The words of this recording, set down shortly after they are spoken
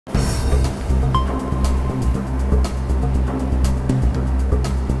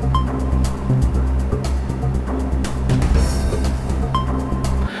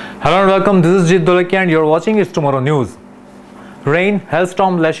Hello and welcome, this is Jit Dolakia and you're watching It's Tomorrow News. Rain,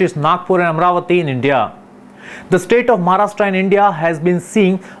 hailstorm lashes Nagpur and Amravati in India. The state of Maharashtra in India has been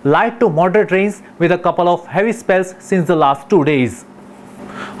seeing light to moderate rains with a couple of heavy spells since the last 2 days.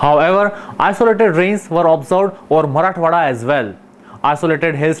 However, isolated rains were observed over Marathwada as well.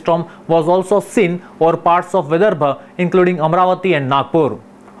 Isolated hailstorm was also seen over parts of Vidarbha including Amravati and Nagpur.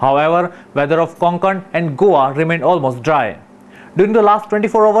 However, weather of Konkan and Goa remained almost dry. During the last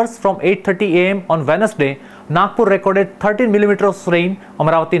 24 hours from 8:30 am on Wednesday, Nagpur recorded 13 mm of rain,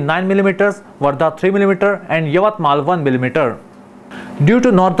 Amravati 9 mm, Wardha 3 mm and Yavatmal 1 mm. Due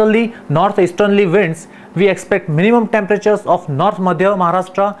to northeasterly winds, we expect minimum temperatures of North Madhya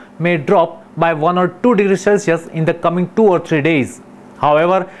Maharashtra may drop by 1 or 2 degrees Celsius in the coming 2 or 3 days.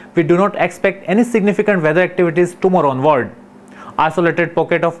 However, we do not expect any significant weather activities tomorrow onward. Isolated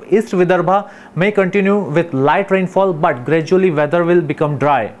pocket of East Vidarbha may continue with light rainfall, but gradually weather will become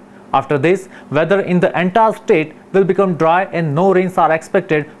dry. After this, weather in the entire state will become dry and no rains are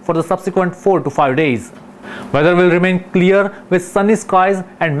expected for the subsequent 4 to 5 days. Weather will remain clear with sunny skies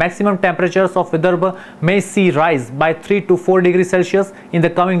and maximum temperatures of Vidarbha may see rise by 3 to 4 degrees Celsius in the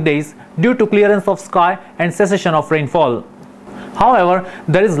coming days due to clearance of sky and cessation of rainfall. However,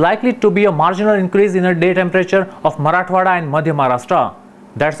 there is likely to be a marginal increase in the day temperature of Marathwada and Madhya Maharashtra.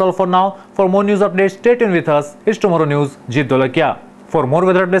 That's all for now. For more news updates, stay tuned with us. It's Tomorrow News, Jit Dolakia. For more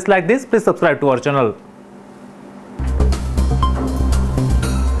weather updates like this, please subscribe to our channel.